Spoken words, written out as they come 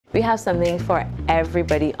we have something for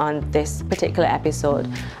everybody on this particular episode.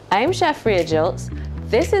 I'm Chef Rhea Jilts.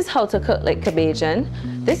 This is How to Cook Like A Bajan.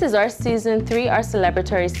 This is our season 3, our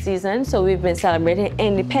celebratory season. So we've been celebrating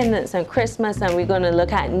Independence and Christmas, and we're gonna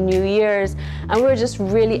look at New Year's, and we're just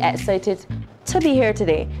really excited to be here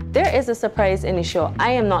today. There is a surprise in the show.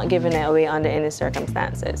 I am not giving it away under any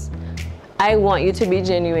circumstances. I want you to be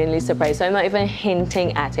genuinely surprised, so I'm not even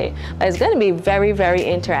hinting at it. But it's gonna be very, very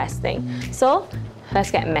interesting. So let's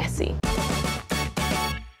get messy.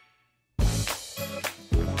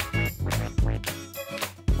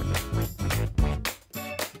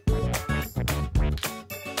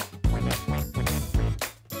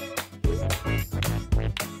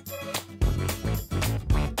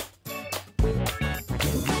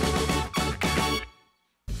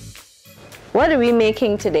 What are we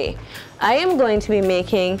making today? I am going to be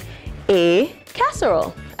making a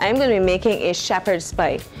casserole. I'm going to be making a shepherd's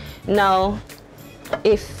pie. Now,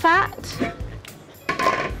 a fact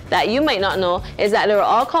that you might not know is that they were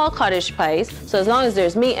all called cottage pies. So as long as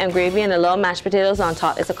there's meat and gravy and a little mashed potatoes on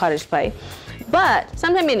top, it's a cottage pie. But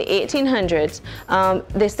sometime in the 1800s,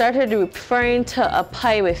 they started referring to a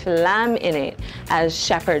pie with lamb in it as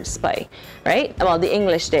shepherd's pie, right? Well, the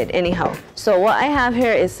English did, anyhow. So what I have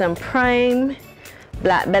here is some prime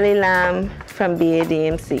black belly lamb from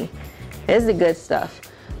BADMC. Here's the good stuff.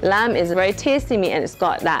 Lamb is a very tasty meat, and it's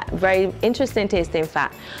got that very interesting tasting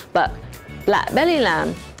fat. But black belly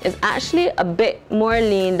lamb is actually a bit more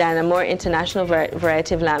lean than a more international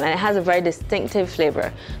variety of lamb, and it has a very distinctive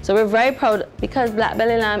flavor. So we're very proud because black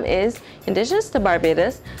belly lamb is indigenous to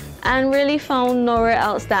Barbados and really found nowhere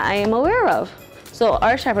else that I am aware of. So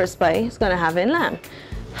our shepherd's pie is gonna have in lamb.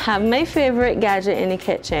 Have my favorite gadget in the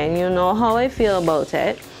kitchen. You know how I feel about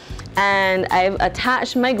it. And I've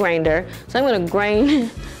attached my grinder, so I'm gonna grind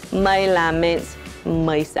my lamb mince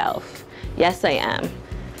myself. Yes, I am.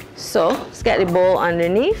 So let's get the bowl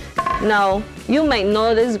underneath. Now, you might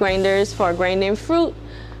know this grinder is for grinding fruit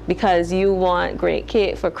because you want great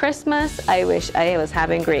cake for Christmas. I wish I was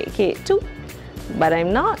having great cake too, but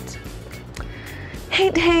I'm not.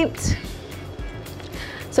 Hint, hint.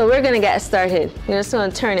 So we're gonna get started. You're just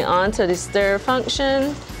gonna turn it on to the stir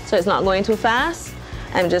function so it's not going too fast.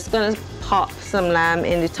 I'm just gonna pop some lamb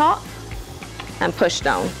in the top and push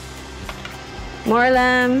down. More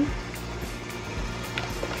lamb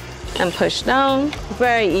and push down.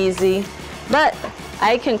 Very easy. But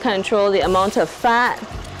I can control the amount of fat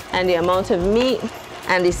and the amount of meat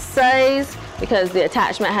and the size because the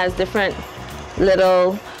attachment has different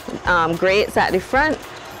little grates at the front.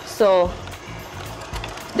 So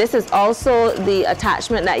this is also the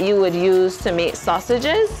attachment that you would use to make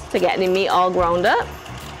sausages, to get the meat all ground up.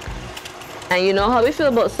 And you know how we feel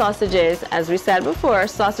about sausages. As we said before,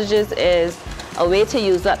 sausages is a way to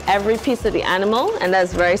use up every piece of the animal, and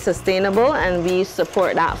that's very sustainable, and we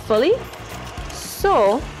support that fully.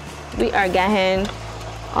 So we are getting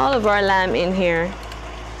all of our lamb in here.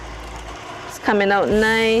 It's coming out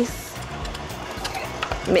nice.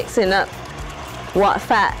 Mixing up what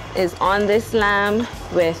fat is on this lamb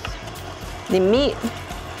with the meat,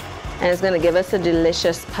 and it's gonna give us a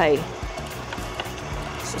delicious pie.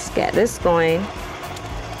 So let's get this going.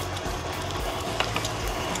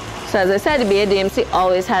 So as I said, the BADMC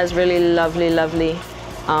always has really lovely, lovely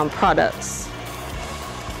products.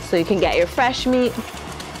 So you can get your fresh meat,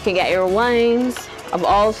 you can get your wines, of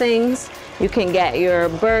all things. You can get your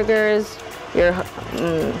burgers, your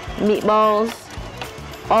meatballs,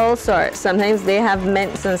 all sorts. Sometimes they have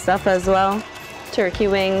mince and stuff as well. Turkey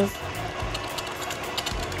wings.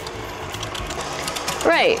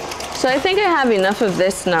 Right, so I think I have enough of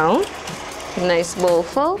this now. Nice bowl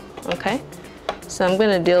full, okay. So I'm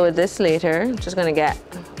gonna deal with this later. I'm just gonna get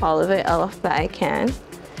all of it off that I can.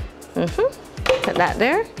 Put that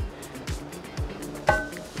there.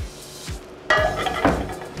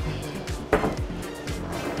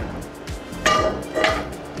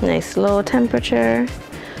 Nice low temperature.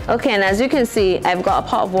 Okay, and as you can see, I've got a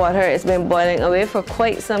pot of water. It's been boiling away for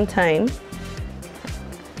quite some time.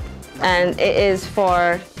 And it is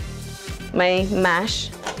for my mash,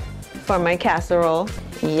 for my casserole,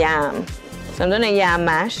 yam. So I'm doing a yam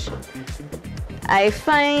mash. I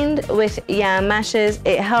find with yam mashes,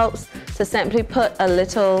 it helps to simply put a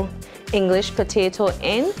little English potato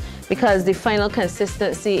in because the final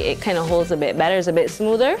consistency, it kind of holds a bit better, it's a bit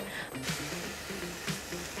smoother.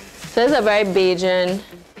 So this is a very Bajan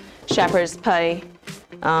shepherd's pie.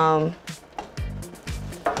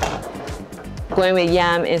 Going with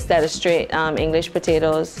yam instead of straight English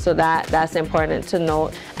potatoes, so that's important to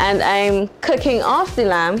note. And I'm cooking off the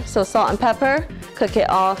lamb, so salt and pepper, cook it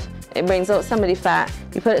off It brings out some of the fat.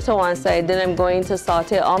 You put it to one side, then I'm going to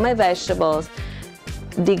saute all my vegetables,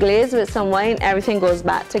 deglaze with some wine, everything goes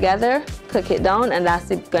back together, cook it down, and that's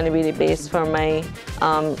going to be the base for my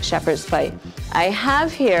shepherd's pie. I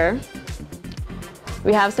have here,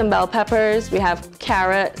 we have some bell peppers, we have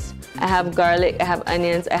carrots, I have garlic, I have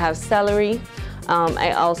onions, I have celery.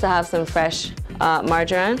 I also have some fresh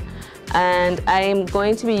margarine, and I'm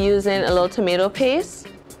going to be using a little tomato paste.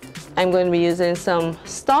 I'm going to be using some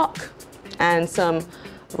stock and some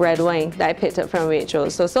red wine that I picked up from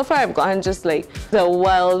Waitrose. So far I've gotten just like the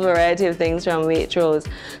wild variety of things from Waitrose.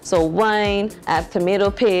 So wine, I have tomato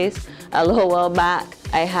paste. A little while back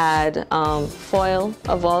I had foil,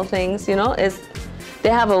 of all things, you know, they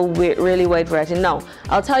have a really wide variety. Now,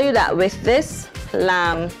 I'll tell you that with this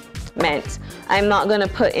lamb mint, I'm not gonna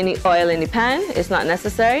put any oil in the pan. It's not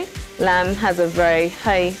necessary. Lamb has a very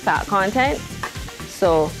high fat content.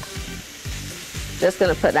 So just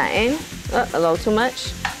gonna put that in. Oh, a little too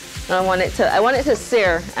much. I want it to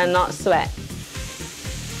sear and not sweat.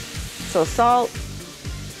 So salt,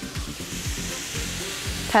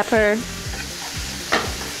 pepper,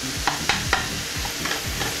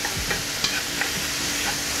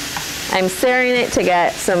 I'm searing it to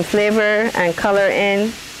get some flavor and color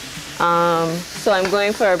in. So I'm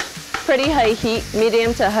going for a pretty high heat,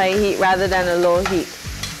 medium to high heat rather than a low heat.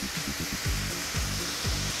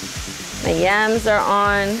 My yams are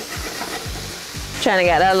on. Trying to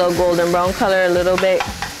get that little golden brown color a little bit.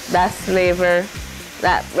 That's flavor.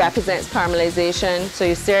 That represents caramelization. So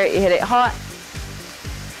you stir it, you hit it hot,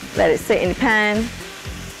 let it sit in the pan, and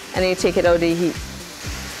then you take it out of the heat.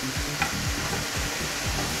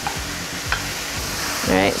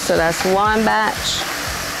 All right, so that's one batch.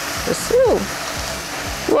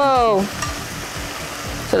 Whoa.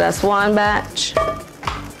 So that's one batch.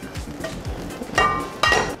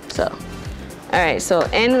 So, all right, so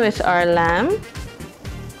in with our lamb.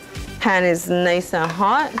 Pan is nice and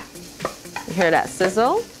hot. You hear that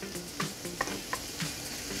sizzle?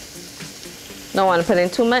 Don't want to put in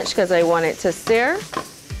too much because I want it to sear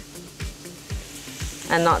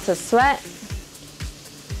and not to sweat.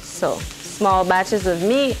 So, small batches of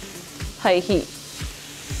meat, high heat.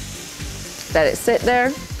 Let it sit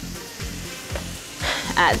there.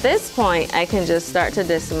 At this point, I can just start to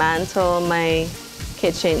dismantle my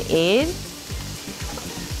KitchenAid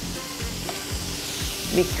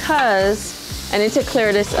because I need to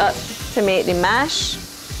clear this up to make the mash.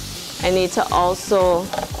 I need to also,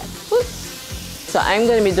 so I'm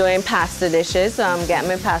going to be doing pasta dishes. So I'm getting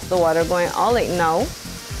my pasta water going all like now.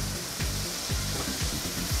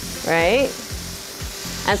 Right?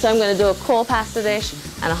 And so I'm going to do a cold pasta dish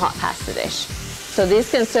and a hot pasta dish. So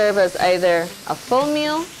these can serve as either a full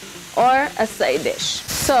meal or a side dish.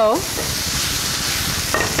 So,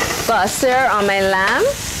 got a sear on my lamb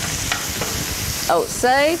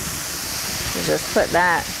outside. Just put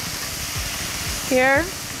that here,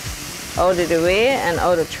 out of the way and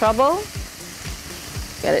out of trouble.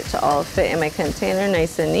 Get it to all fit in my container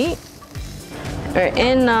nice and neat. We're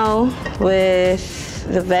in now with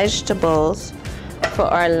the vegetables for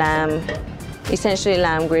our lamb, essentially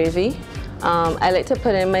lamb gravy. I like to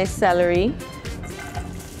put in my celery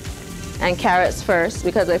and carrots first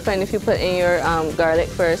because I find if you put in your garlic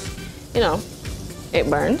first, you know, it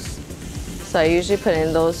burns. So I usually put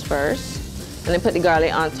in those first and then put the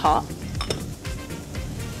garlic on top.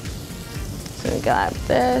 So we got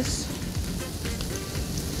this.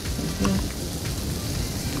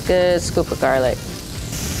 Good scoop of garlic.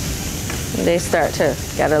 And they start to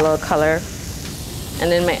get a little color.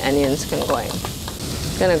 And then my onions can go in.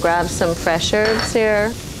 I'm gonna grab some fresh herbs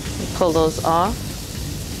here and pull those off.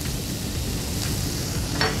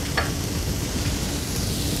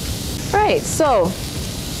 Right, so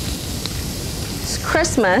it's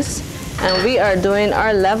Christmas and we are doing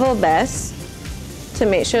our level best to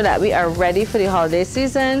make sure that we are ready for the holiday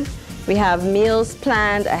season. We have meals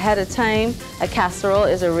planned ahead of time. A casserole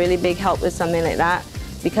is a really big help with something like that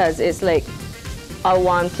because it's like a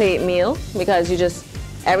one plate meal because you just,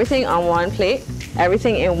 everything on one plate,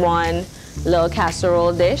 everything in one little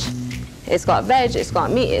casserole dish. It's got veg, it's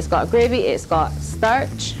got meat, it's got gravy, it's got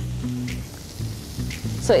starch.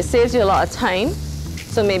 So it saves you a lot of time.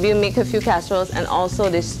 So maybe you make a few casseroles and also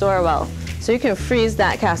they store well. So you can freeze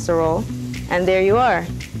that casserole and there you are.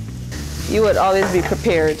 You would always be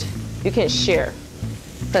prepared. You can share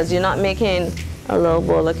because you're not making a little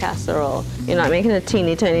bowl of casserole. You're not making a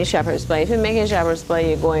teeny tiny shepherd's pie. If you're making shepherd's pie,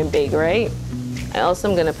 you're going big, right? I also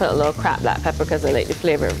am gonna put a little cracked black pepper because I like the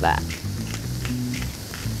flavor of that.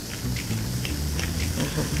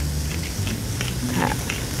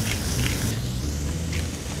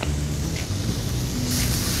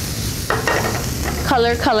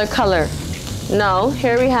 Color, color, color. Now,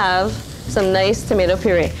 here we have some nice tomato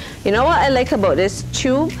puree. You know what I like about this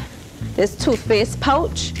tube, this toothpaste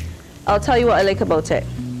pouch? I'll tell you what I like about it.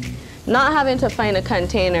 Not having to find a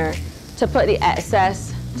container to put the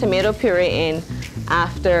excess tomato puree in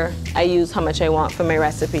after I use how much I want for my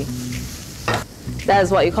recipe. That is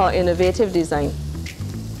what you call innovative design.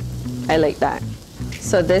 I like that.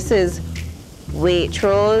 So this is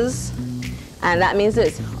Waitrose, and that means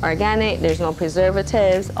it's organic, there's no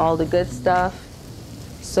preservatives, all the good stuff.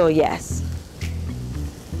 So yes.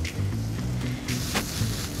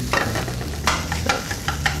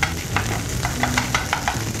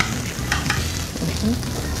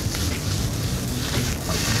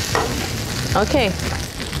 Okay,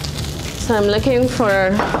 so I'm looking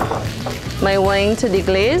for my wine to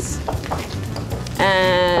deglaze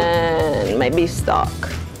and my beef stock.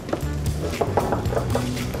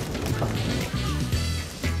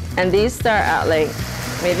 And these start at like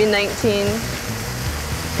maybe $19,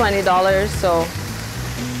 $20, so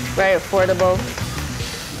very affordable.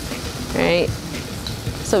 All right,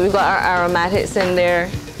 so we've got our aromatics in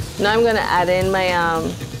there. Now I'm gonna add in my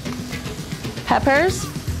peppers.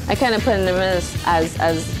 I kind of put them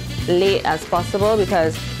as late as possible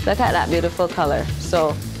because look at that beautiful color.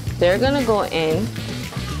 So they're gonna go in.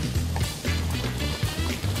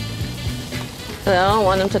 But I don't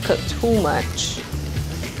want them to cook too much.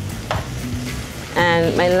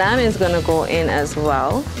 And my lamb is gonna go in as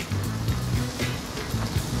well.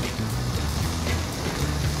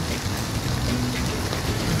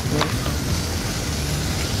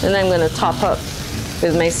 And I'm gonna top up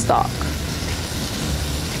with my stock.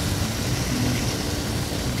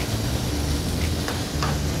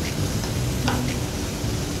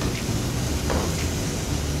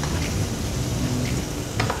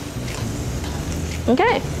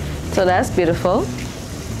 Okay, so that's beautiful.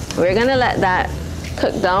 We're gonna let that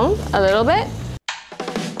cook down a little bit.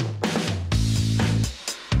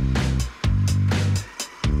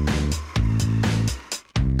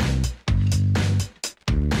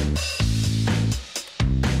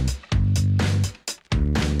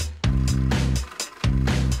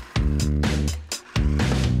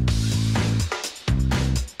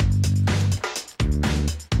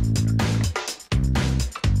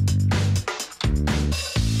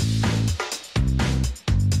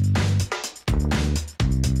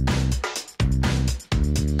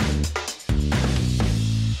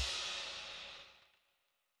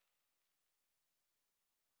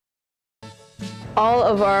 All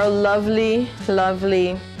of our lovely,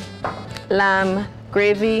 lovely lamb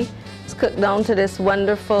gravy is cooked down to this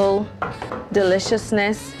wonderful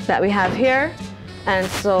deliciousness that we have here. And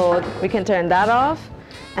so we can turn that off.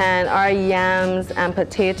 And our yams and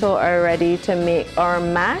potato are ready to make our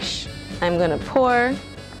mash. I'm gonna pour.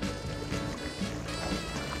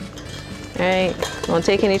 All right, don't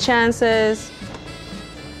take any chances.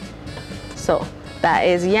 So that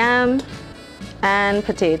is yam and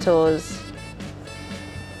potatoes.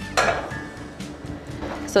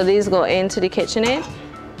 So these go into the KitchenAid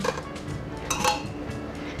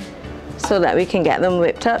so that we can get them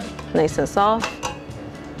whipped up nice and soft.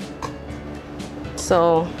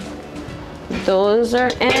 So those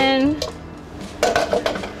are in.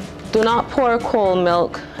 Do not pour cold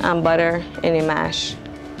milk and butter in your mash.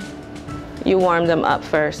 You warm them up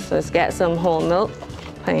first. Let's get some whole milk,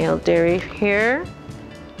 plenty of dairy here.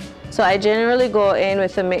 So I generally go in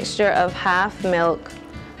with a mixture of half milk,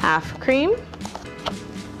 half cream.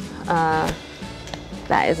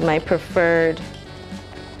 That is my preferred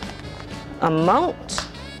amount.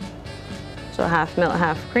 So half milk,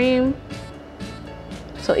 half cream.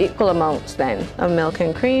 So equal amounts then of milk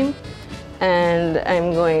and cream. And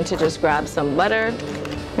I'm going to just grab some butter,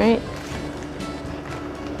 right?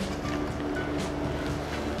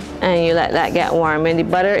 And you let that get warm. When the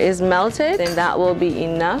butter is melted, then that will be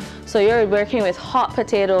enough. So you're working with hot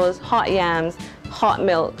potatoes, hot yams, hot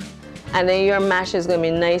milk, and then your mash is gonna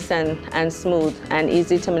be nice and smooth and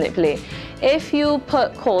easy to manipulate. If you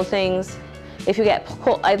put cold things, if you get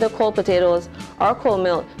either cold potatoes or cold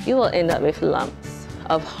milk, you will end up with lumps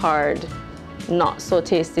of hard, not so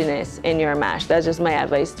tastiness in your mash. That's just my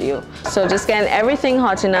advice to you. So just getting everything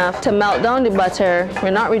hot enough to melt down the butter.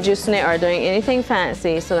 We're not reducing it or doing anything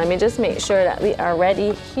fancy. So let me just make sure that we are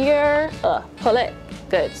ready here. Pull it,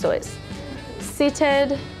 good, so it's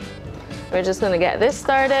seated. We're just gonna get this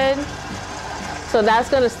started. So that's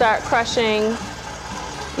gonna start crushing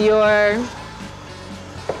your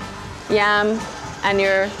yam and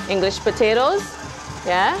your English potatoes,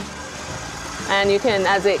 yeah? And you can,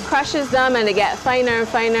 as it crushes them and they get finer and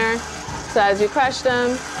finer, so as you crush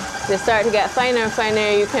them, they start to get finer and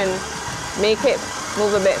finer, you can make it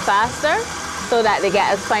move a bit faster so that they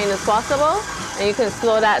get as fine as possible. And you can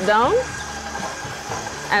slow that down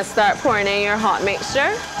and start pouring in your hot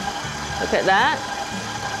mixture. Look at that.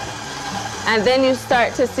 And then you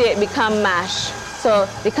start to see it become mash. So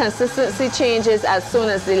the consistency changes as soon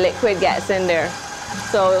as the liquid gets in there.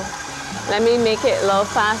 So let me make it a little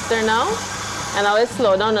faster now. And I always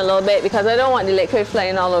slow down a little bit because I don't want the liquid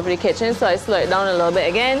flying all over the kitchen. So I slow it down a little bit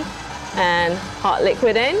again and hot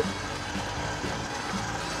liquid in.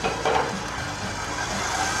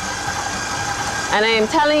 And I am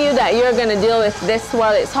telling you that you're gonna deal with this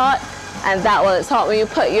while it's hot and that while it's hot when you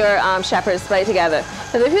put your shepherd's pie together.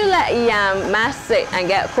 Because if you let yam mash sit and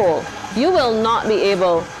get cold, you will not be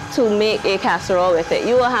able to make a casserole with it.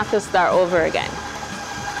 You will have to start over again.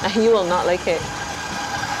 And you will not like it.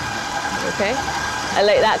 Okay? I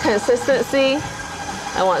like that consistency.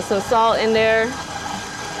 I want some salt in there.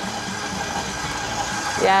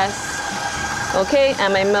 Yes. Okay,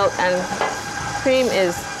 and my milk and cream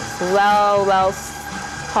is well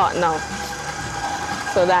hot now.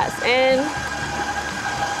 So that's in.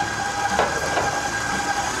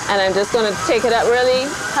 And I'm just gonna take it up really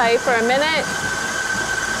high for a minute.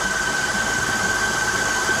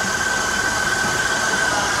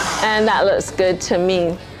 And that looks good to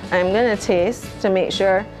me. I'm gonna taste to make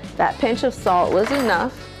sure that pinch of salt was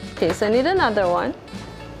enough in case I need another one.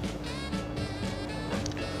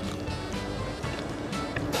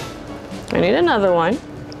 I need another one.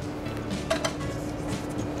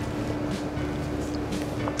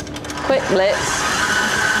 Quick blitz.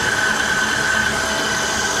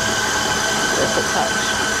 Just a touch.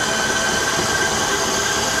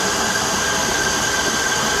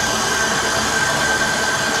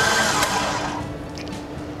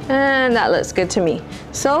 And that looks good to me.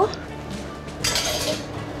 So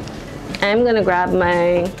I'm gonna grab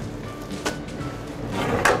my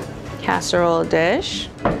casserole dish.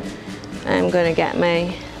 I'm gonna get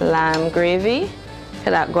my lamb gravy. Look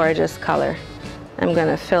at that gorgeous color. I'm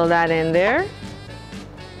gonna fill that in there.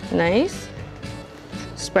 Nice.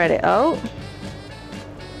 Spread it out.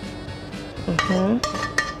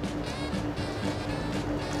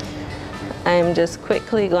 I'm just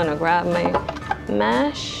quickly gonna grab my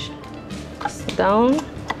mash down,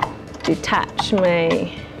 detach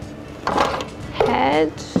my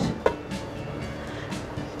head,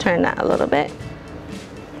 turn that a little bit.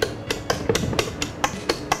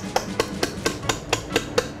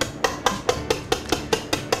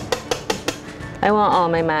 I want all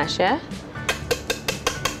my mash, yeah?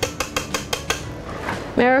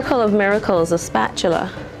 Miracle of miracles, a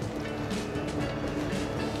spatula.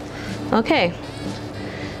 Okay,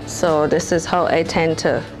 so this is how I tend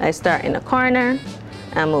to, I start in a corner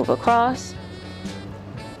and move across.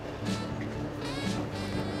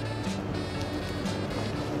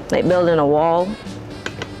 Like building a wall.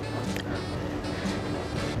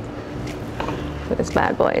 This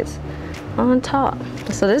bad boy is on top.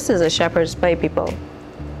 So this is a shepherd's pie, people.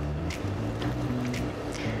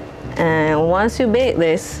 And once you bake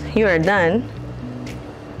this, you are done.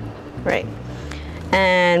 Right.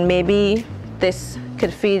 And maybe this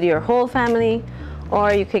could feed your whole family,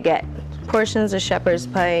 or you could get portions of shepherd's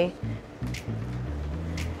pie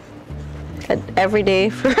every day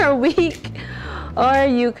for a week, or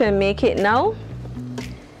you can make it now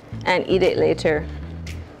and eat it later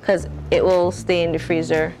because it will stay in the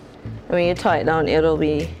freezer. And when you thaw it down, it'll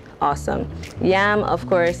be awesome. Yam, of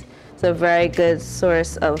course, is a very good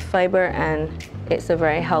source of fiber and it's a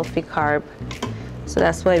very healthy carb. So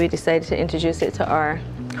that's why we decided to introduce it to our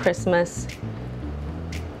Christmas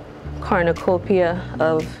cornucopia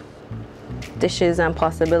of dishes and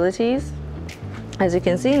possibilities. As you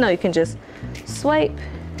can see, now you can just swipe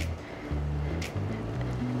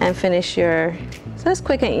and finish your, so it's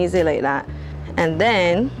quick and easy like that. And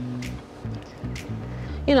then,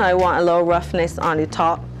 you know, I want a little roughness on the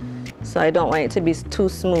top, so I don't want it to be too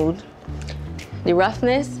smooth. The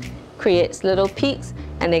roughness creates little peaks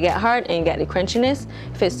and they get hard and you get the crunchiness.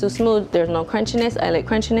 If it's too smooth, there's no crunchiness. I like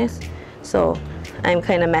crunchiness, so I'm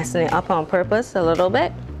kind of messing it up on purpose a little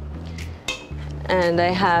bit. And I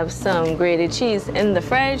have some grated cheese in the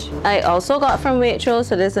fridge. I also got from Waitrose,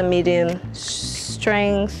 so this is a medium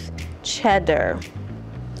strength cheddar.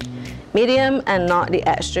 Medium and not the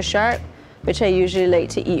extra sharp, which I usually like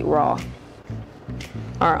to eat raw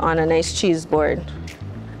or on a nice cheese board.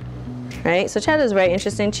 Right, so cheddar is very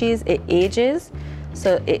interesting cheese. It ages,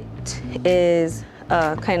 so it is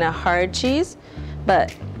a kind of hard cheese,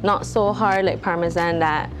 but not so hard like Parmesan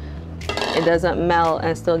that it doesn't melt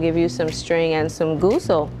and still give you some string and some goo.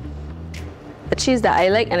 So a cheese that I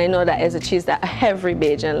like, and I know that is a cheese that every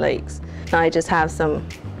Bajan likes. Now I just have some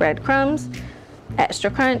breadcrumbs, extra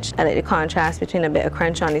crunch. I like the contrast between a bit of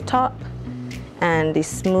crunch on the top and the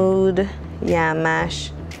smooth yam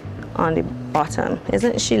mash on the bottom.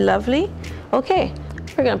 Isn't she lovely? Okay,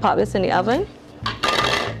 we're gonna pop this in the oven.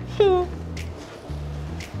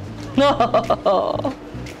 No.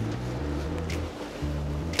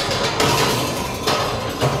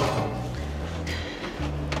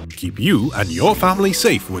 Keep you and your family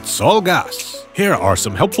safe with Sol Gas. Here are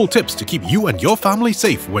some helpful tips to keep you and your family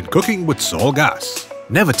safe when cooking with Sol Gas.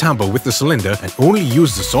 Never tamper with the cylinder and only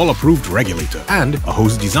use the Sol-approved regulator and a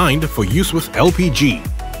hose designed for use with LPG.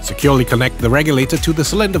 Securely connect the regulator to the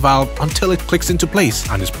cylinder valve until it clicks into place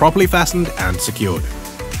and is properly fastened and secured.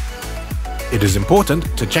 It is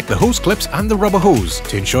important to check the hose clips and the rubber hose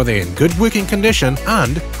to ensure they are in good working condition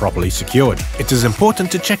and properly secured. It is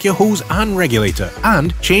important to check your hose and regulator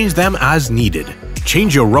and change them as needed.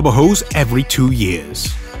 Change your rubber hose every 2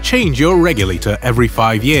 years. Change your regulator every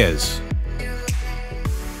 5 years.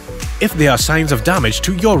 If there are signs of damage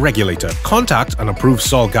to your regulator, contact an approved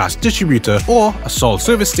Sol Gas distributor or a Sol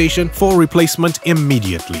service station for replacement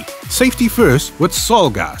immediately. Safety first with Sol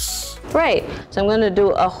Gas. Right, so I'm going to do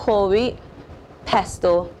a whole wheat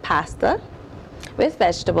pesto pasta with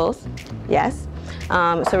vegetables. Yes.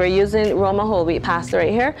 So we're using Roma whole wheat pasta right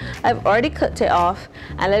here. I've already cooked it off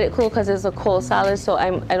and let it cool because it's a cold salad, so I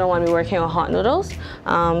don't want to be working with hot noodles.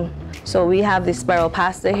 So we have the spiral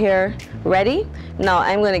pasta here ready. Now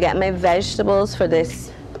I'm going to get my vegetables for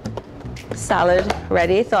this salad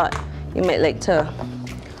ready. Thought you might like to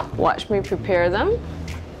watch me prepare them.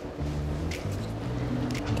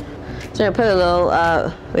 So I put a little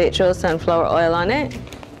Waitrose sunflower oil on it.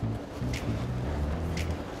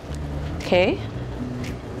 Okay,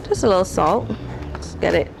 just a little salt. Just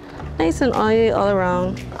get it nice and oily all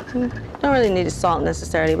around. Don't really need the salt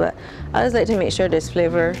necessarily, but I just like to make sure there's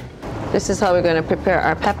flavor. This is how we're going to prepare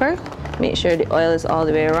our pepper. Make sure the oil is all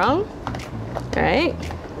the way around. All right,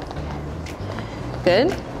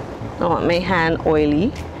 good. I don't want my hand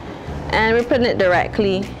oily. And we're putting it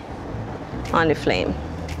directly on the flame.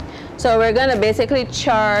 So we're gonna basically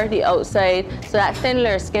char the outside, so that thin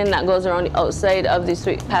layer of skin that goes around the outside of the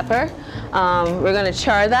sweet pepper, we're gonna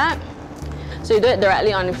char that. So you do it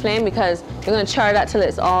directly on the flame because you're gonna char that till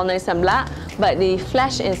it's all nice and black, but the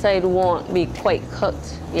flesh inside won't be quite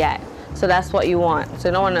cooked yet. So that's what you want. So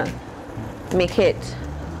you don't wanna make it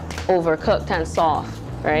overcooked and soft,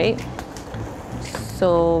 right?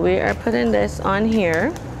 So we are putting this on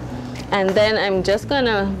here. And then I'm just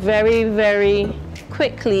gonna very, very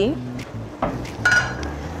quickly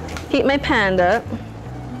heat my pan up.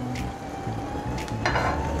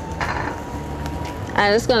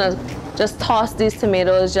 I'm just gonna toss these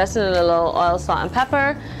tomatoes just in a little oil, salt, and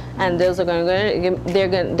pepper, and those are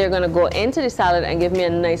they're gonna go into the salad and give me a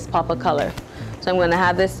nice pop of color. So I'm gonna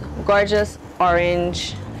have this gorgeous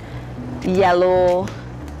orange, yellow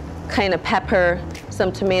kind of pepper,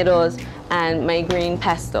 some tomatoes, and my green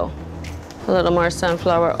pesto. A little more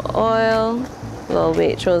sunflower oil, a little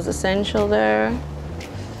Waitrose essential there.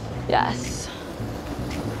 Yes.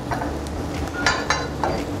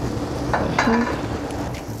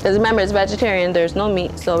 Because remember, it's vegetarian, there's no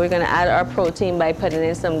meat, so we're gonna add our protein by putting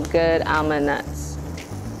in some good almond nuts.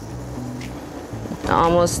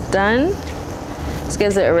 Almost done. This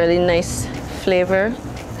gives it a really nice flavor,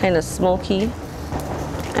 kind of smoky.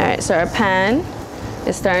 All right, so our pan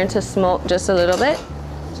is starting to smoke just a little bit.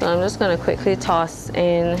 So I'm just gonna quickly toss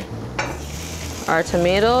in our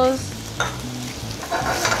tomatoes.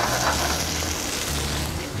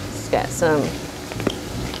 Let's get some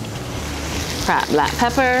cracked black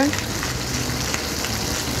pepper.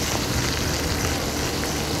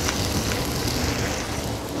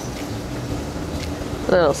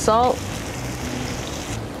 A little salt.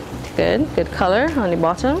 Good color on the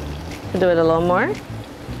bottom. Do it a little more.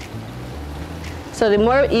 So the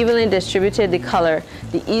more evenly distributed the color,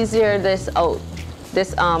 the easier this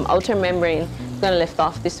outer membrane is going to lift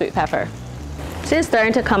off the sweet pepper. See, it's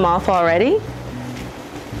starting to come off already.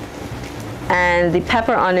 And the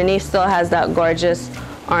pepper underneath still has that gorgeous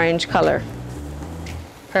orange color.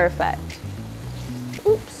 Perfect.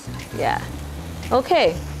 Oops, yeah.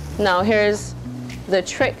 Okay, now here's the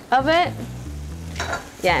trick of it.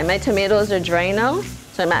 Yeah, and my tomatoes are dry now,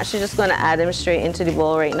 so I'm actually just going to add them straight into the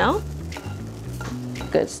bowl right now.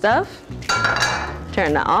 Good stuff.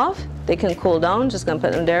 Turn that off. They can cool down. Just gonna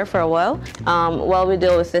put them there for a while we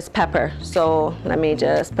deal with this pepper. So let me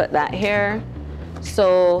just put that here.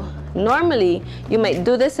 So normally you might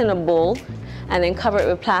do this in a bowl and then cover it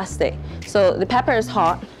with plastic. So the pepper is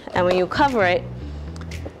hot, and when you cover it,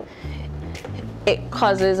 it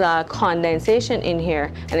causes a condensation in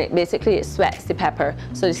here, and it sweats the pepper.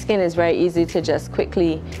 So the skin is very easy to just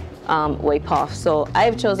quickly wipe off. So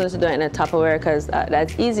I've chosen to do it in a Tupperware because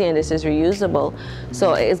that's easy and this is reusable.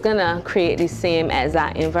 So it's gonna create the same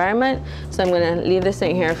exact environment. So I'm gonna leave this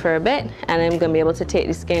in here for a bit, and I'm gonna be able to take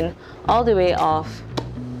the skin all the way off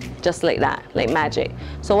just like that, like magic.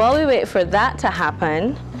 So while we wait for that to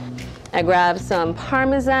happen, I grabbed some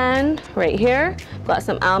Parmesan right here, got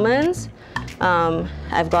some almonds,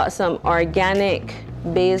 I've got some organic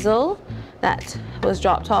basil that was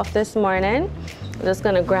dropped off this morning. I'm just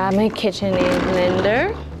gonna grab my KitchenAid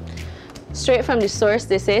blender. Straight from the source,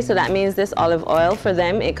 they say, so that means this olive oil for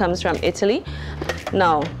them, it comes from Italy.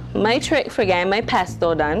 Now, my trick for getting my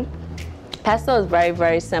pesto done, pesto is very,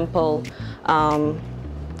 very simple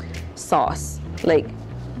sauce, like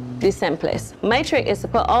the simplest. My trick is to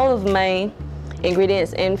put all of my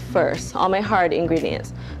ingredients in first, all my hard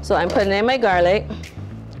ingredients. So I'm putting in my garlic,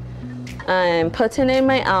 I'm putting in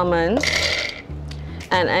my almonds,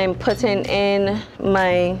 and I'm putting in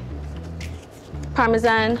my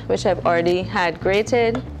Parmesan, which I've already had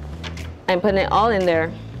grated. I'm putting it all in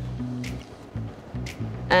there.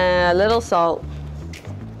 And a little salt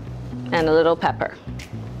and a little pepper.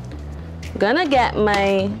 I'm gonna get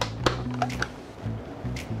my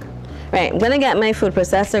food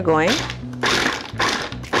processor going.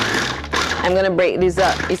 I'm gonna break these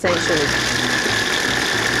up essentially.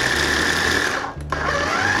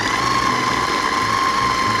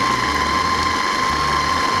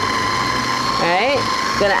 Alright,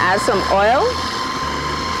 gonna add some oil.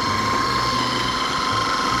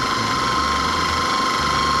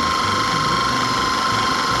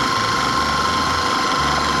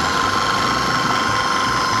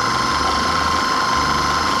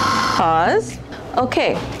 Pause.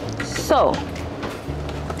 Okay, so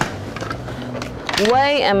why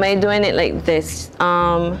am I doing it like this?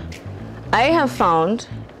 I have found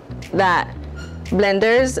that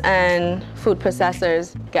blenders and food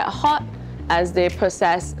processors get hot as they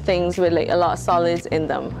process things with like a lot of solids in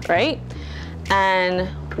them, right? And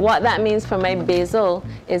what that means for my basil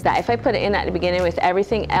is that if I put it in at the beginning with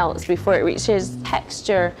everything else before it reaches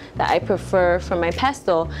texture that I prefer for my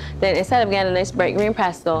pesto, then instead of getting a nice bright green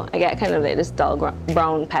pesto, I get kind of like this dull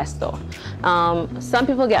brown pesto. Some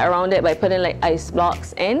people get around it by putting like ice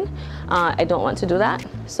blocks in. I don't want to do that.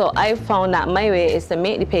 So I found that my way is to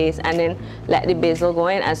make the paste and then let the basil go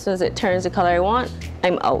in. As soon as it turns the color I want,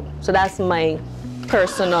 I'm out. So that's my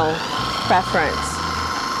personal preference.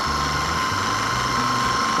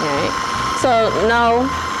 Right. So now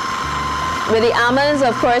with the almonds,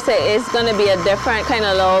 of course, it is going to be a different kind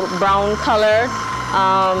of low brown color.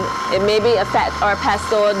 It maybe affect our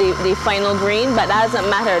pesto, the final green, but that doesn't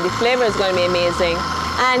matter. The flavor is going to be amazing,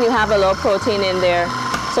 and you have a little protein in there.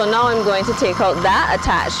 So now I'm going to take out that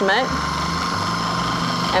attachment.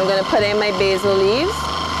 I'm going to put in my basil leaves,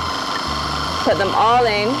 put them all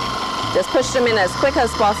in, just push them in as quick as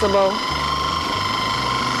possible.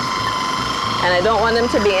 And I don't want them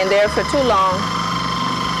to be in there for too long.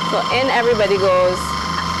 So in everybody goes.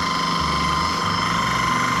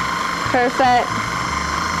 Perfect.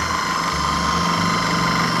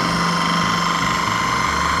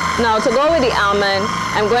 Now to go with the almond,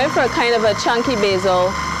 I'm going for a kind of a chunky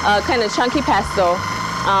basil, kind of chunky pesto.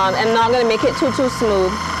 I'm not going to make it too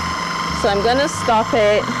smooth. So I'm going to stop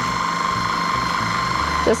it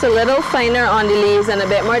just a little finer on the leaves and a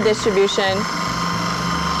bit more distribution.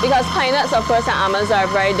 Because pine nuts, of course, and almonds are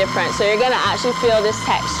very different. So you're going to actually feel this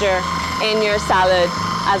texture in your salad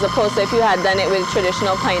as opposed to if you had done it with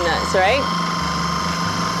traditional pine nuts, right?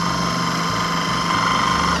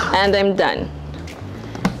 And I'm done.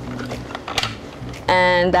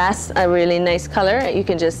 And that's a really nice color. You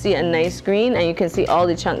can just see a nice green, and you can see all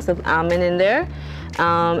the chunks of almond in there.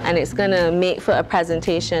 And it's going to make for a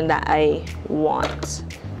presentation that I want.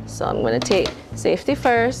 So I'm going to take safety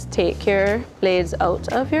first, take your blades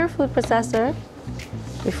out of your food processor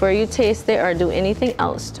before you taste it or do anything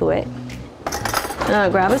else to it. Now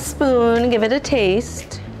grab a spoon, give it a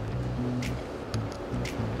taste.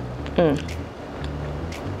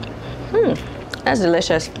 That's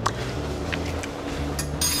delicious.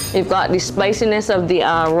 You've got the spiciness of the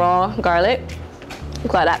raw garlic.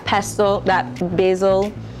 You've got that pesto, that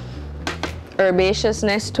basil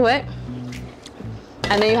herbaceousness to it.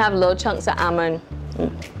 And then you have little chunks of almond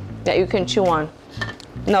that you can chew on.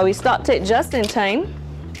 Now we stopped it just in time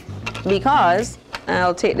because, and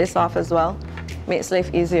I'll take this off as well, makes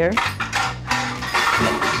life easier.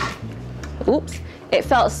 Oops, it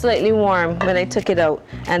felt slightly warm when I took it out,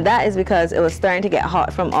 and that is because it was starting to get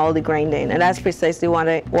hot from all the grinding, and that's precisely what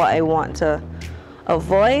I want to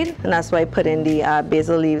avoid, and that's why I put in the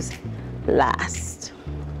basil leaves last.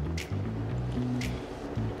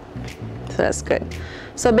 So that's good.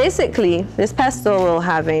 So basically, this pesto will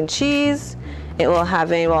have in cheese, it will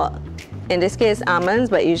have in, well, in this case almonds,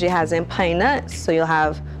 but it usually has in pine nuts. So you'll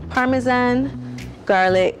have parmesan,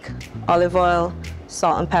 garlic, olive oil,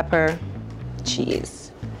 salt and pepper,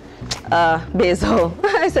 cheese, basil.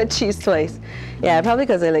 I said cheese twice. Yeah, probably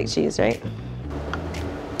because I like cheese, right?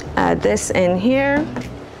 Add this in here,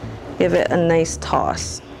 give it a nice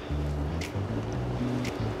toss.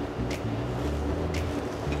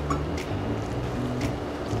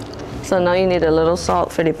 So now you need a little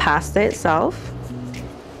salt for the pasta itself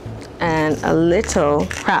and a little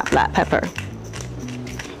cracked black pepper.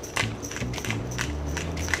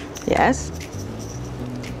 Yes.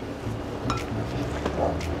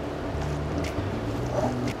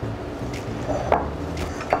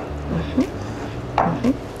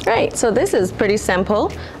 Right, so this is pretty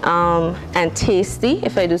simple and tasty,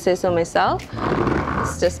 if I do say so myself.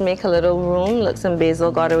 Let's just make a little room. Look, some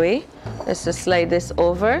basil got away. Let's just slide this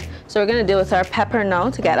over. So we're gonna deal with our pepper now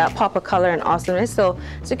to get that pop of color and awesomeness. So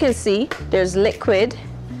as you can see, there's liquid,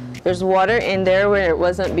 there's water in there where it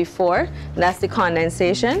wasn't before. That's the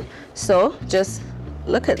condensation. So just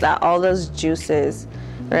look at that, all those juices,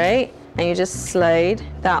 right? And you just slide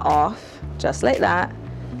that off, just like that.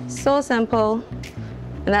 So simple.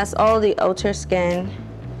 And that's all the outer skin.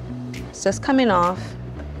 It's just coming off.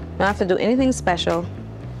 You don't have to do anything special.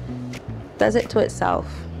 Does it to itself.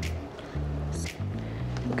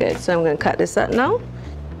 Good, so I'm gonna cut this up now.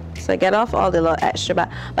 So I get off all the little extra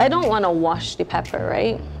back. But I don't wanna wash the pepper,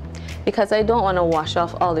 right? Because I don't wanna wash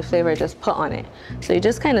off all the flavor I just put on it. So you're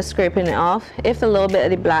just kind of scraping it off. If a little bit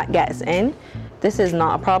of the black gets in, this is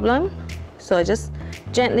not a problem. So just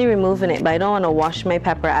gently removing it, but I don't wanna wash my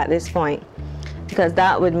pepper at this point, because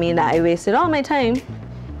that would mean that I wasted all my time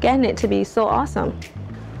getting it to be so awesome.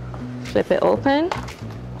 Flip it open.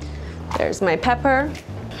 There's my pepper.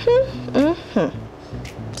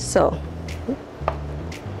 So,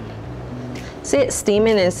 see it's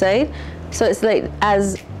steaming inside? So it's like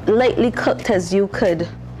as lightly cooked as you could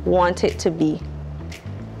want it to be.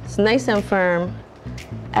 It's nice and firm,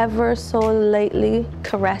 ever so lightly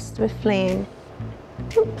caressed with flame.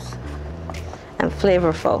 Oops. And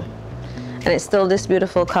flavorful. And it's still this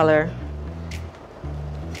beautiful color.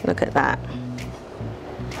 Look at that.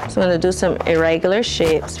 So I'm gonna do some irregular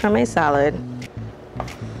shapes for my salad.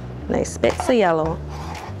 Nice bits of yellow.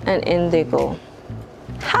 And in they go.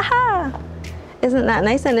 Ha-ha! Isn't that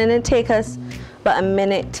nice? And then it takes us about a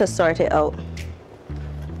minute to sort it out.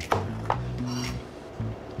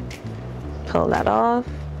 Pull that off.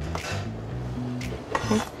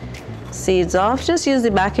 Okay. Seeds off. Just use the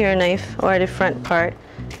back of your knife or the front part.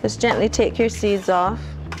 Just gently take your seeds off.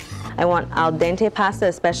 I want al dente pasta,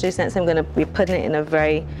 especially since I'm gonna be putting it in a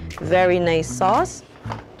very, very nice sauce.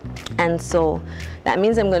 And so that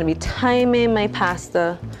means I'm gonna be timing my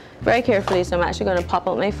pasta very carefully. So I'm actually gonna pop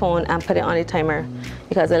out my phone and put it on a timer,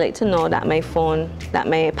 because I like to know that my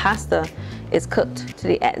pasta is cooked to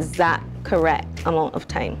the exact correct amount of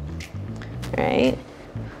time, right?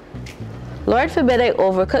 Lord forbid I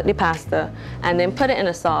overcook the pasta and then put it in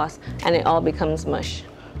a sauce and it all becomes mush.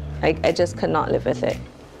 I just could not live with it.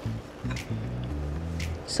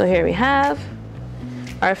 So here we have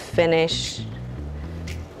our finished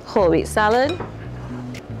whole wheat salad.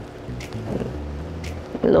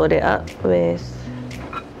 Load it up with,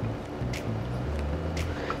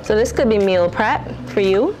 so this could be meal prep for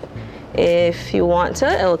you if you want to.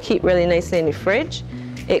 It'll keep really nicely in the fridge.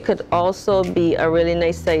 It could also be a really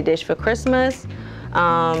nice side dish for Christmas.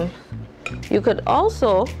 You could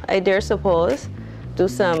also, I dare suppose, do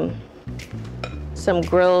some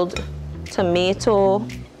grilled tomato.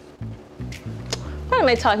 What am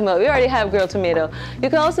I talking about? We already have grilled tomato. You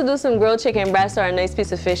can also do some grilled chicken breast or a nice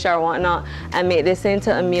piece of fish or whatnot and make this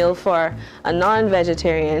into a meal for a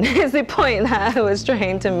non-vegetarian is the point that I was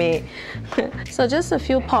trying to make. So just a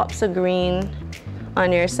few pops of green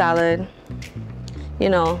on your salad, you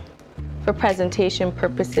know, for presentation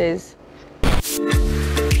purposes.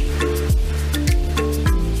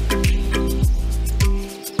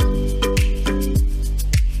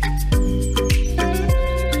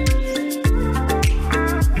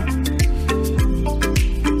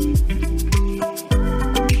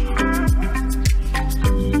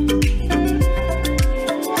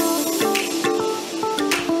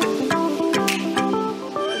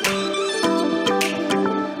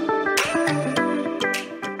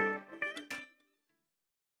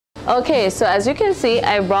 Okay, so as you can see,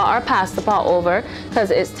 I brought our pasta pot over because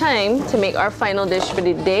it's time to make our final dish for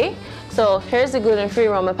the day. So here's the gluten-free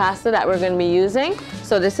Roma pasta that we're going to be using.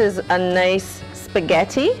 So this is a nice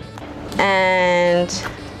spaghetti, and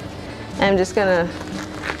I'm just gonna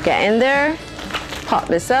get in there, pop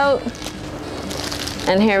this out,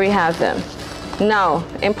 and here we have them. Now,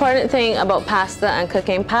 important thing about pasta and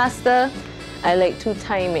cooking pasta, I like to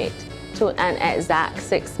time it to an exact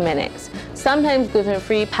 6 minutes. Sometimes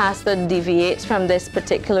gluten-free pasta deviates from this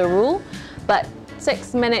particular rule, but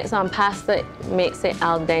 6 minutes on pasta makes it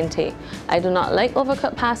al dente. I do not like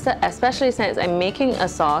overcooked pasta, especially since I'm making a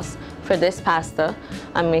sauce for this pasta.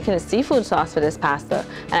 I'm making a seafood sauce for this pasta.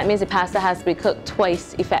 And that means the pasta has to be cooked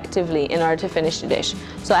twice effectively in order to finish the dish.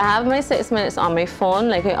 So I have my 6 minutes on my phone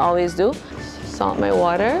like I always do. Salt my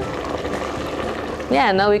water.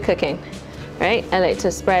 Yeah, now we're cooking, right? I like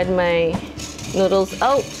to spread my noodles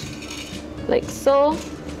out like so.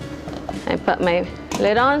 I put my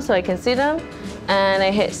lid on so I can see them, and I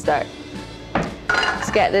hit start. Let's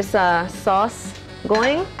get this sauce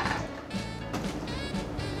going.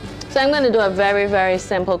 So I'm going to do a very, very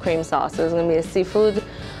simple cream sauce. So it's going to be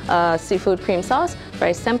a seafood cream sauce,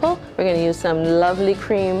 very simple. We're going to use some lovely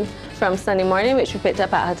cream from Sunday Morning, which we picked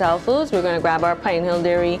up at Hotel Foods. We're going to grab our Pine Hill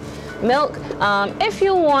Dairy milk. If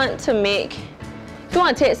you want to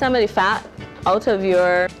take some of the fat out of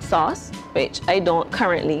your sauce, which I don't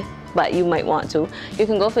currently, but you might want to, you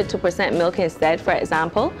can go for 2% milk instead, for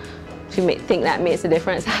example. If you think that makes a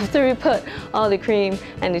difference after we put all the cream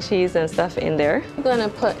and the cheese and stuff in there. I'm gonna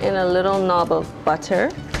put in a little knob of butter.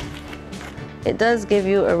 It does give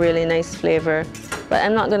you a really nice flavor, but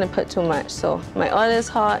I'm not gonna put too much. So my oil is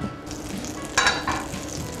hot.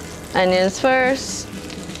 Onions first.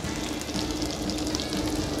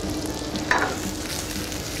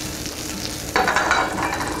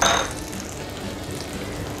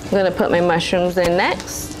 I'm gonna put my mushrooms in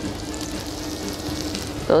next.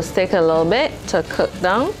 Those take a little bit to cook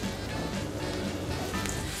down.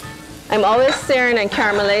 I'm always searing and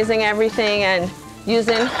caramelizing everything and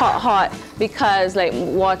using hot because like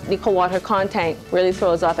the water content really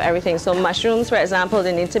throws off everything. So mushrooms, for example,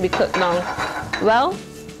 they need to be cooked down well.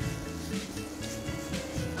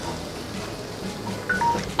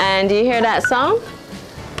 And do you hear that sound?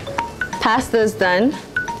 Pasta's done.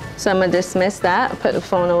 So I'm gonna dismiss that, put the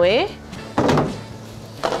phone away.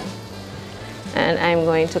 And I'm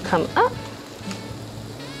going to come up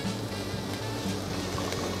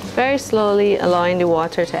very slowly, allowing the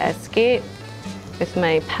water to escape with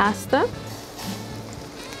my pasta.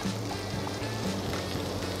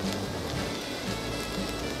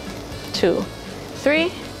 Two,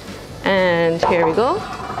 three, and here we go.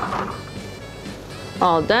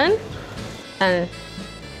 All done. And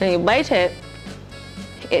when you bite it,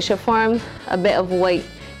 it should form a bit of white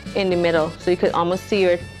in the middle, so you could almost see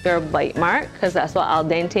your bite mark, because that's what al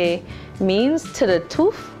dente means to the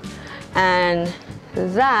tooth. And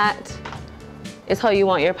that is how you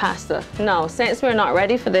want your pasta. Now, since we're not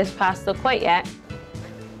ready for this pasta quite yet,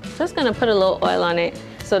 I'm just gonna put a little oil on it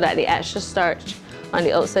so that the extra starch on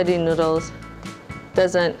the outside of the noodles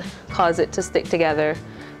doesn't cause it to stick together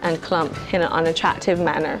and clump in an unattractive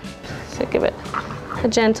manner. So give it a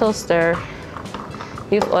gentle stir.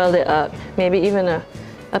 You've oiled it up, maybe even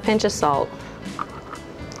a pinch of salt.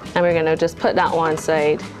 And we're gonna just put that one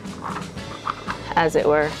side, as it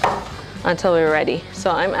were, until we're ready.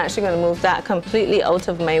 So I'm actually gonna move that completely out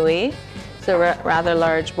of my way. It's a rather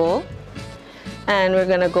large bowl. And we're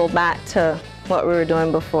gonna go back to what we were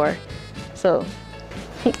doing before. So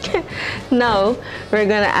now we're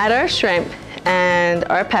gonna add our shrimp and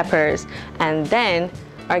our peppers, and then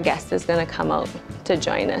our guest is gonna come out to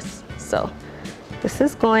join us. So this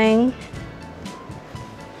is going.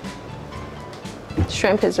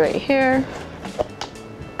 Shrimp is right here.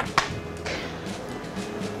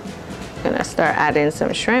 Gonna start adding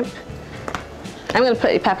some shrimp. I'm gonna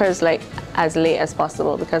put the peppers like as late as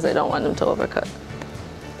possible because I don't want them to overcook.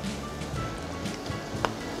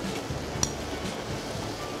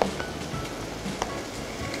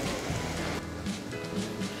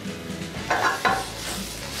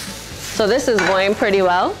 So this is going pretty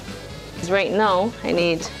well. Right now, I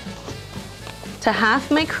need to half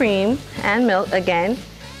my cream and milk again.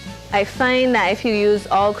 I find that if you use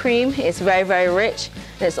all cream, it's very, very rich.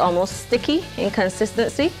 It's almost sticky in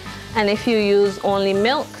consistency. And if you use only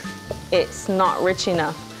milk, it's not rich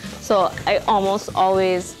enough. So I almost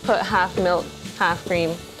always put half milk, half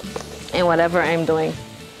cream in whatever I'm doing.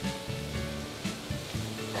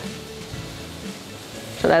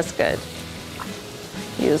 So that's good.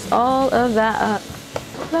 Use all of that up.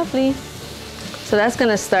 Lovely. So that's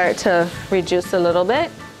gonna start to reduce a little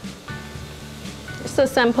bit. It's a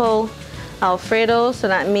simple Alfredo, so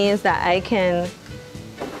that means that I can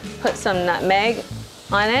put some nutmeg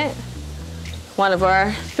on it. One of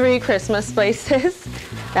our 3 Christmas spices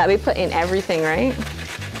that we put in everything, right?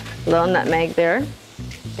 Little nutmeg there.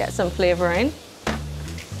 Get some flavor in.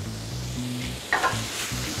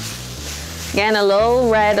 Again, a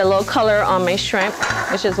little red, a little color on my shrimp,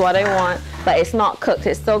 which is what I want, but it's not cooked,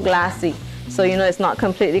 it's still glassy. So you know it's not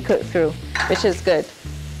completely cooked through, which is good.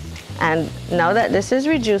 And now that this is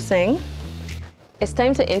reducing, it's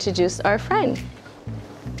time to introduce our friend.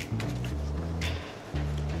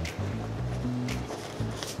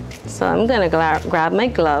 So I'm gonna grab my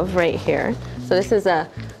glove right here. So this is a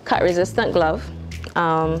cut-resistant glove.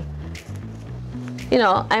 You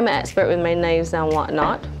know, I'm an expert with my knives and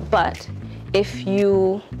whatnot, but if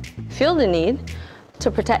you feel the need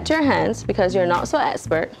to protect your hands because you're not so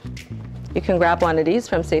expert, you can grab one of these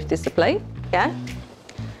from Safety Supply, yeah?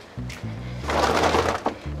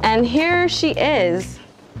 And here she is.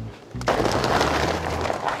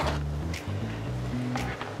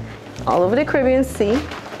 All over the Caribbean Sea,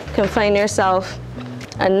 you can find yourself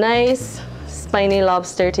a nice spiny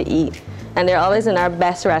lobster to eat. And they're always in our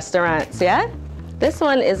best restaurants, yeah? This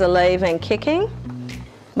one is alive and kicking,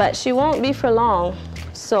 but she won't be for long.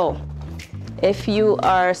 So if you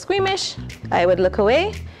are squeamish, I would look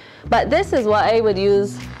away. But this is what I would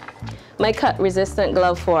use my cut-resistant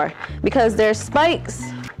glove for, because there's spikes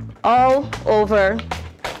all over.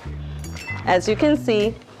 As you can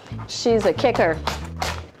see, she's a kicker.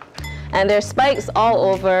 And there's spikes all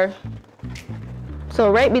over.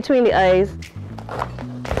 So right between the eyes,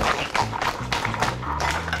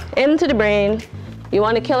 into the brain. You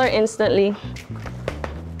want to kill her instantly.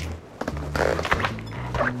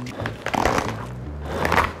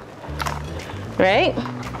 Right?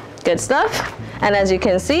 Good stuff. And as you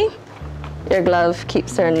can see, your glove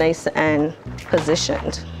keeps her nice and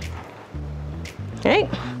positioned. Right?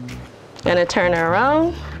 Gonna turn her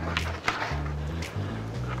around.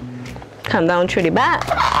 Come down through the back.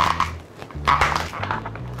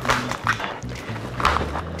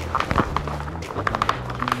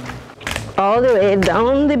 All the way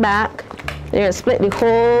down the back. You're gonna split the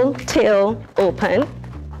whole tail open.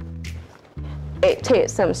 It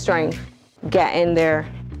takes some strength. Get in there.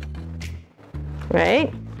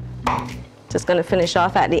 Right? Just gonna finish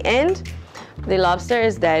off at the end. The lobster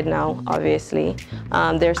is dead now, obviously.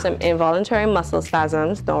 There's some involuntary muscle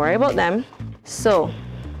spasms. Don't worry about them. So,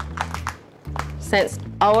 since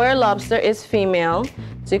our lobster is female,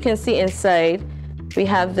 as you can see inside, we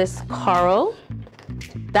have this coral.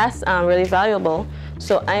 That's really valuable.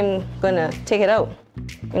 So I'm gonna take it out.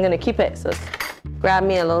 I'm gonna keep it. So grab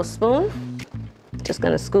me a little spoon. Just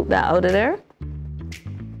gonna scoop that out of there.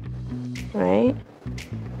 Right?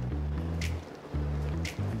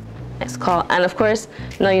 It's called, and of course,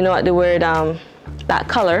 now you know what the word, that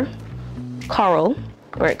color, coral,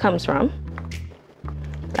 where it comes from.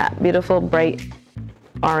 That beautiful bright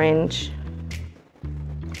orange.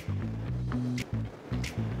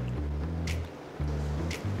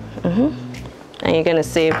 And you're gonna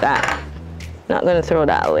save that. Not gonna throw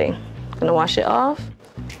that away. Gonna wash it off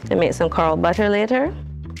and make some coral butter later.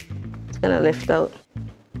 It's gonna lift out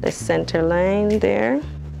the center line there.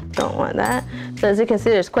 Don't want that. So as you can see,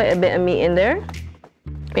 there's quite a bit of meat in there.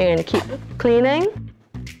 We're gonna keep cleaning.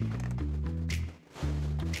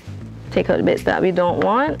 Take out the bits that we don't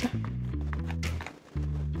want.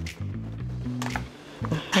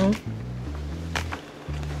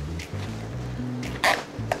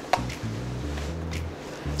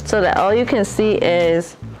 So that all you can see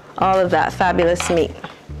is all of that fabulous meat.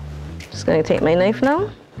 Just gonna take my knife now.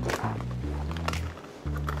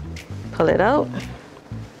 Pull it out.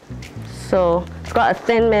 So it's got a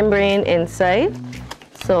thin membrane inside.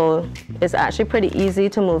 So it's actually pretty easy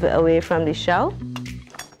to move it away from the shell.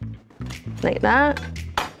 Like that.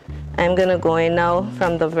 I'm gonna go in now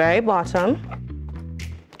from the very bottom.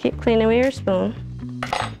 Keep cleaning with your spoon.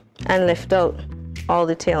 And lift out all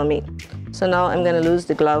the tail meat. So now I'm gonna lose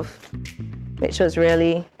the glove, which was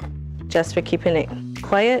really just for keeping it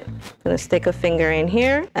quiet. I'm gonna stick a finger in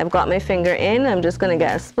here. I've got my finger in. I'm just gonna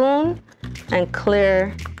get a spoon and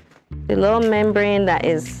clear the little membrane that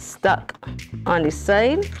is stuck on the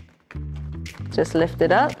side. Just lift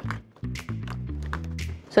it up.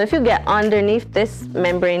 So if you get underneath this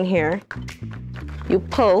membrane here, you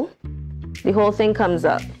pull, the whole thing comes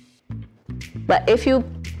up. But if you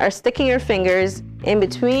are sticking your fingers in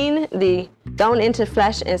between the down into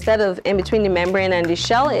flesh instead of in between the membrane and the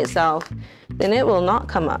shell itself, then it will not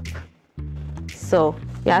come up. So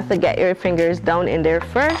you have to get your fingers down in there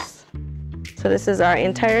first. So this is our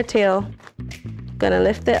entire tail. Gonna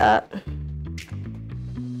lift it up.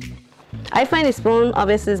 I find a spoon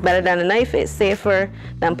obviously is better than a knife. It's safer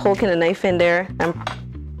than poking a knife in there and,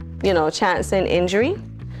 you know, chancing injury.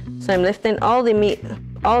 So I'm lifting all the meat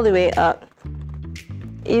all the way up,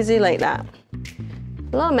 easy like that.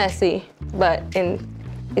 A little messy, but in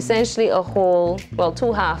essentially a whole, well,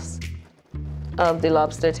 2 halves of the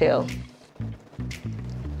lobster tail.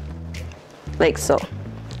 Like so,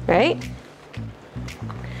 right?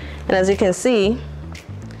 And as you can see,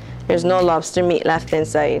 there's no lobster meat left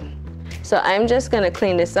inside. So I'm just gonna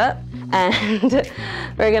clean this up and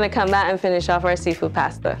we're gonna come back and finish off our seafood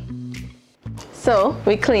pasta. So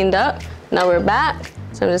we cleaned up, now we're back.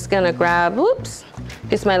 So I'm just gonna grab, oops,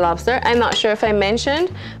 piece of my lobster. I'm not sure if I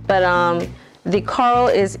mentioned, but the coral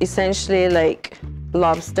is essentially like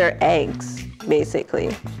lobster eggs,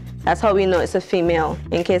 basically. That's how we know it's a female,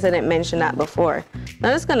 in case I didn't mention that before. Now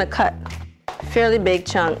I'm just gonna cut fairly big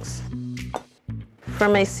chunks for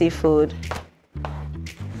my seafood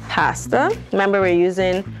pasta. Remember, we're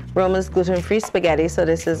using Roma's gluten-free spaghetti, so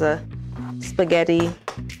this is a spaghetti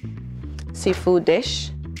seafood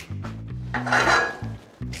dish.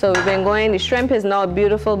 So we've been going, the shrimp is now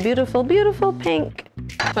beautiful, beautiful, beautiful pink.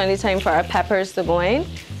 Finally time for our peppers to go in.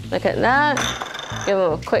 Look at that. Give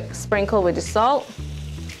them a quick sprinkle with the salt.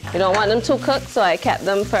 We don't want them too cooked, so I kept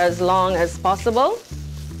them for as long as possible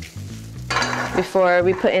before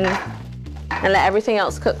we put in and let everything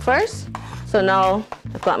else cook first. So now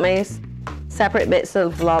I've got my separate bits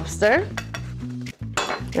of lobster,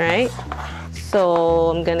 right? So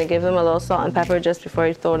I'm gonna give them a little salt and pepper just before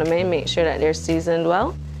you throw them in, make sure that they're seasoned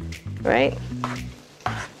well, right?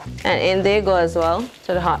 And in they go as well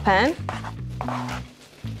to the hot pan.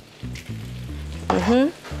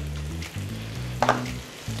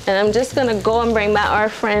 And I'm just gonna go and bring back our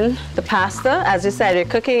friend, the pasta. As you said, you're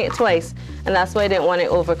cooking it twice, and that's why I didn't want it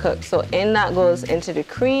overcooked. So in that goes into the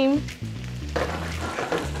cream.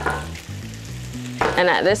 And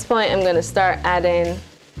at this point, I'm gonna start adding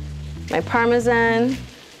my Parmesan.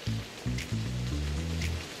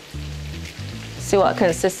 See what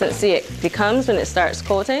consistency it becomes when it starts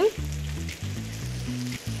coating.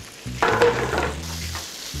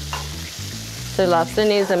 The lobster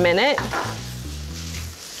needs a minute.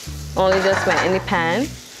 Only just went in the pan.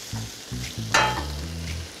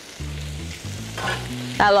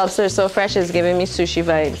 That lobster is so fresh, it's giving me sushi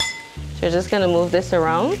vibes. So you're just gonna move this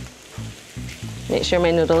around. Make sure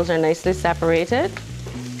my noodles are nicely separated.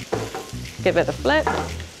 Give it a flip,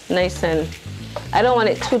 nice, and I don't want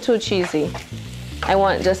it too cheesy. I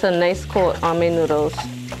want just a nice coat on my noodles.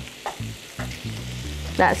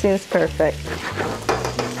 That seems perfect.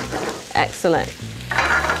 Excellent.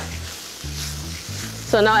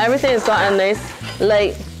 So now everything has got a nice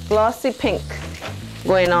light glossy pink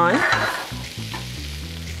going on.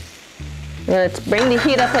 I'm gonna bring the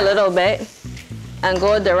heat up a little bit and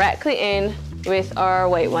go directly in with our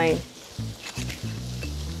white wine.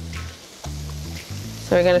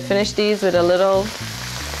 So we're gonna finish these with a little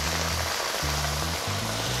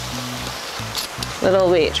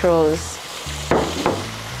Waitrose.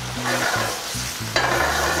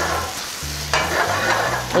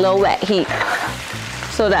 A little wet heat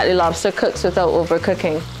so that the lobster cooks without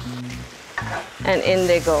overcooking. And in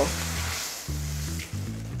they go.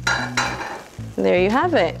 There you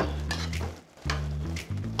have it.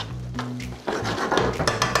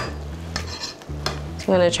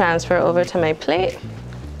 So I'm gonna transfer over to my plate.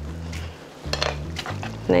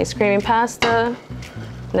 Nice creamy pasta,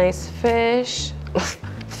 nice fish,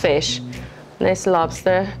 nice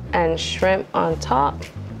lobster and shrimp on top.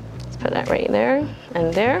 Let's put that right there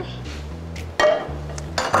and there.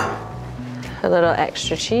 A little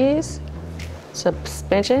extra cheese, some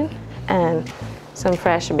spinach, and some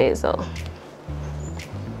fresh basil.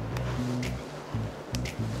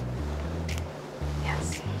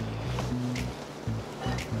 Yes.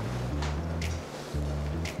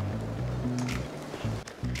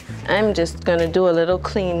 I'm just gonna do a little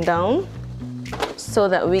clean down so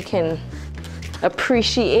that we can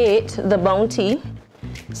appreciate the bounty.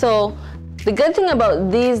 So the good thing about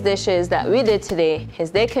these dishes that we did today is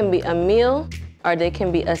they can be a meal or they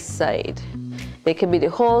can be a side. They could be the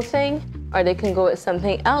whole thing or they can go with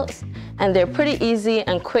something else, and they're pretty easy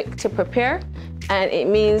and quick to prepare, and it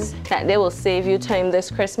means that they will save you time this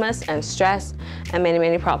Christmas and stress and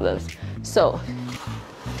many problems. So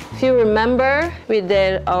if you remember, we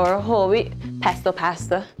did our whole wheat pesto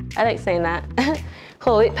pasta. I like saying that.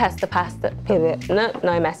 Whole wheat pesto pasta. No,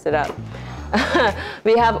 I messed it up.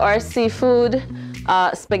 We have our seafood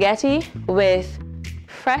spaghetti with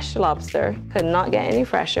fresh lobster. Could not get any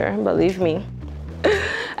fresher, believe me.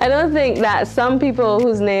 I don't think that some people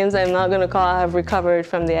whose names I'm not gonna call have recovered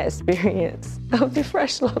from the experience. of the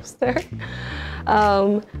fresh lobster.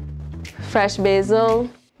 Fresh basil,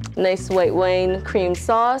 nice white wine, cream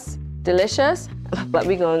sauce, delicious, but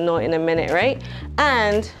we're gonna know in a minute, right?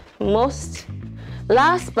 And last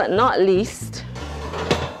but not least,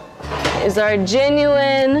 is our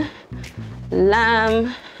genuine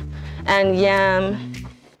lamb and yam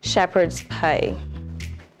shepherd's pie.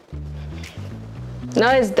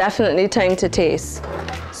 Now it's definitely time to taste.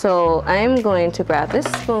 So I'm going to grab this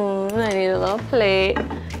spoon. I need a little plate.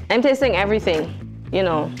 I'm tasting everything, you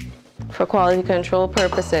know, for quality control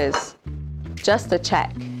purposes, just to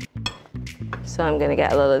check. So I'm gonna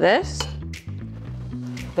get a little of this.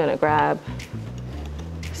 I'm gonna grab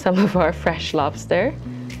some of our fresh lobster.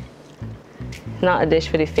 Not a dish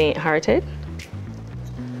for the faint-hearted.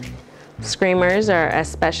 Screamers are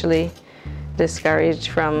especially discouraged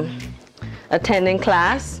from attending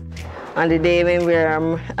class on the day when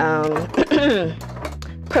we're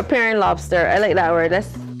preparing lobster. I like that word.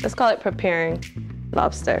 Let's call it preparing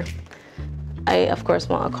lobster. I, of course,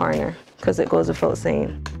 want a corner because it goes without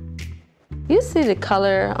saying. You see the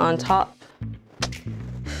color on top?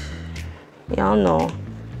 Y'all know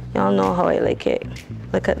how I like it.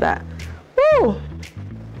 Look at that. Woo!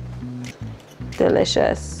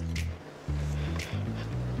 Delicious.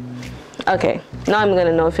 Okay, now I'm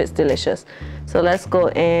gonna know if it's delicious. So let's go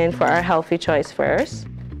in for our healthy choice first.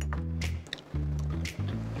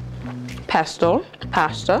 Pesto,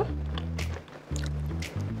 pasta,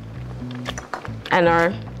 and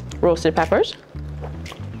our roasted peppers.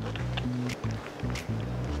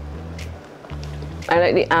 I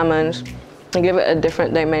like the almonds. I give it a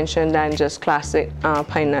different dimension than just classic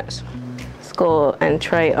pine nuts. Let's go and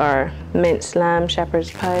try our minced lamb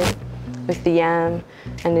shepherd's pie with the yam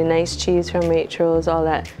and the nice cheese from Waitrose, all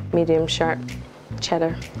that medium sharp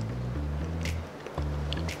cheddar.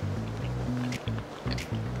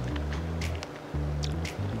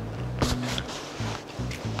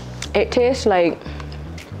 It tastes like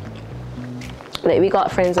we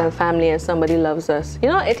got friends and family and somebody loves us. You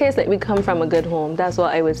know, it tastes like we come from a good home. That's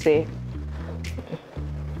what I would say.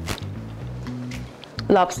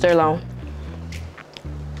 Lobster long.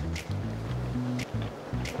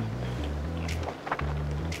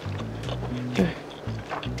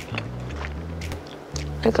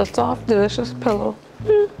 It's a soft, delicious pillow.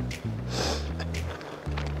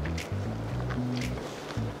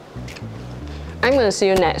 I'm gonna see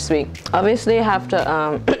you next week. Obviously, I have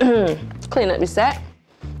to clean up the set.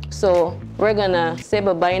 So we're gonna say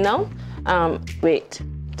bye-bye now. Wait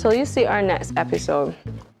till you see our next episode.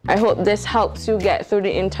 I hope this helps you get through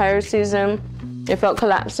the entire season without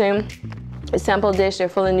collapsing. A sample dish, they're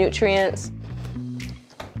full of nutrients.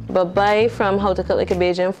 Bye-bye from How to Cook Like a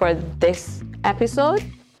Bajan for this episode,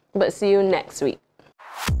 but see you next week.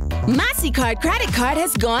 Massy Card credit card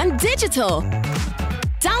has gone digital.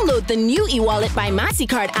 Download the new e-wallet by Massy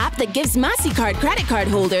Card app that gives Massy Card credit card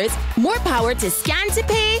holders more power to scan to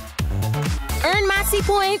pay, earn Massy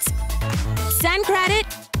points, send credit,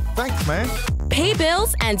 thanks, man, pay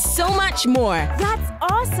bills, and so much more. That's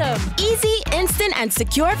awesome! Easy, instant, and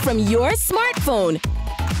secure from your smartphone.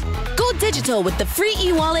 Go digital with the free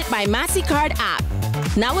e-wallet by Massy Card app.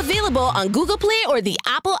 Now available on Google Play or the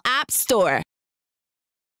Apple App Store.